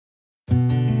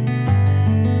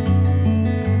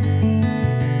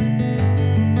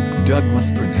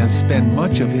Douglas Thron has spent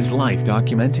much of his life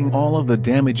documenting all of the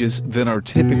damages that are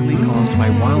typically caused by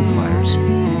wildfires.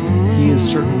 He is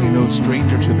certainly no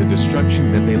stranger to the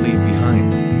destruction that they leave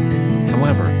behind.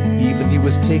 However, even he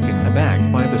was taken aback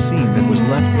by the scene that was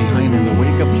left behind in the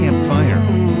wake of Camp Fire.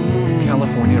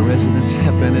 California residents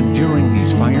have been enduring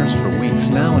these fires for weeks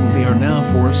now, and they are now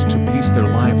forced to piece their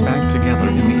lives back together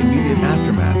in the immediate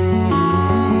aftermath.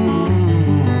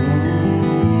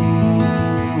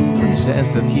 Thron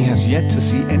says that he has yet to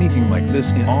see anything like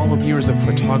this in all of years of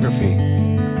photography.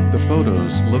 The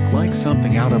photos look like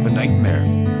something out of a nightmare.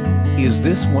 Is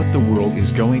this what the world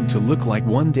is going to look like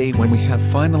one day when we have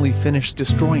finally finished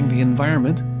destroying the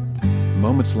environment?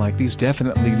 Moments like these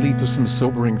definitely lead to some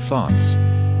sobering thoughts.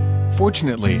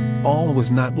 Fortunately, all was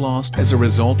not lost as a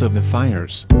result of the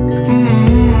fires.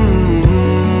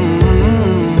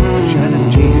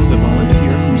 Shannon J. is a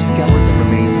volunteer who scoured the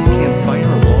remains of Camp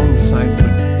Fire alongside them.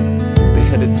 They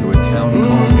headed to a town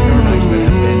called Paradise that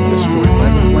had been destroyed by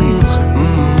the flames.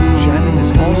 Shannon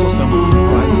is also someone who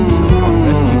prides himself on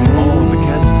rescuing all of the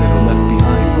cats that are left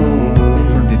behind.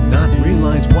 Thron did not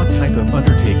realize what type of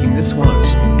undertaking this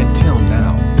was, until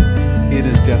now. It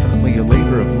is definitely a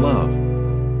labor of love.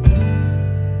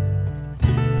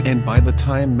 And by the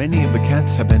time many of the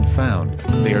cats have been found,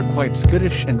 they are quite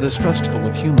skittish and distrustful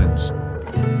of humans.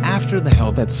 After the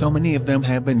hell that so many of them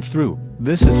have been through,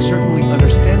 this is certainly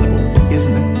understandable,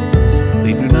 isn't it?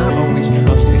 They do not always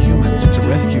trust the humans to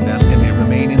rescue them, and they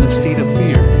remain in a state of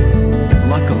fear.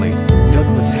 Luckily,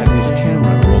 Douglas had his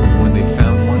camera rolling when they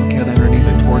found one cat underneath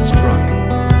a torch truck.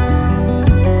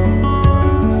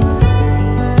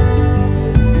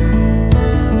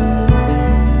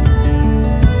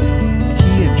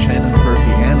 He and Shannon heard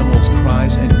the animals'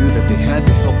 cries and knew that they had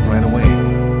to help right away.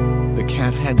 The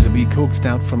cat had to be coaxed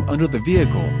out from under the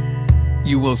vehicle.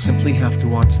 You will simply have to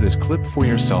watch this clip for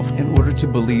yourself in order to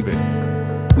believe it.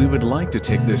 We would like to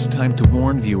take this time to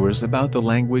warn viewers about the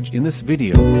language in this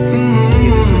video.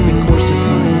 It is a bit coarse at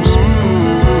times.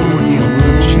 The ordeal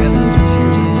moved Shannon to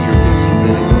tears, and we are guessing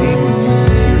that it may move you to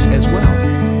tears as well.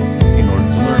 In order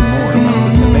to learn more about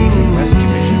this amazing rescue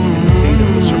mission and the fate of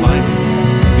the surviving,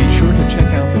 be sure to check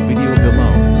out the video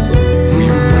below. We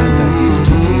are glad that these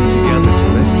two came together to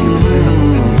rescue this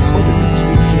animal, and we hope that this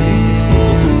sweet kitty is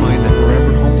able to find a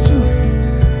forever home soon.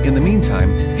 In the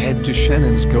meantime, head to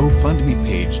Shannon's GoFundMe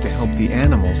page to help the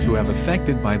animals who have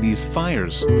affected by these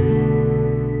fires.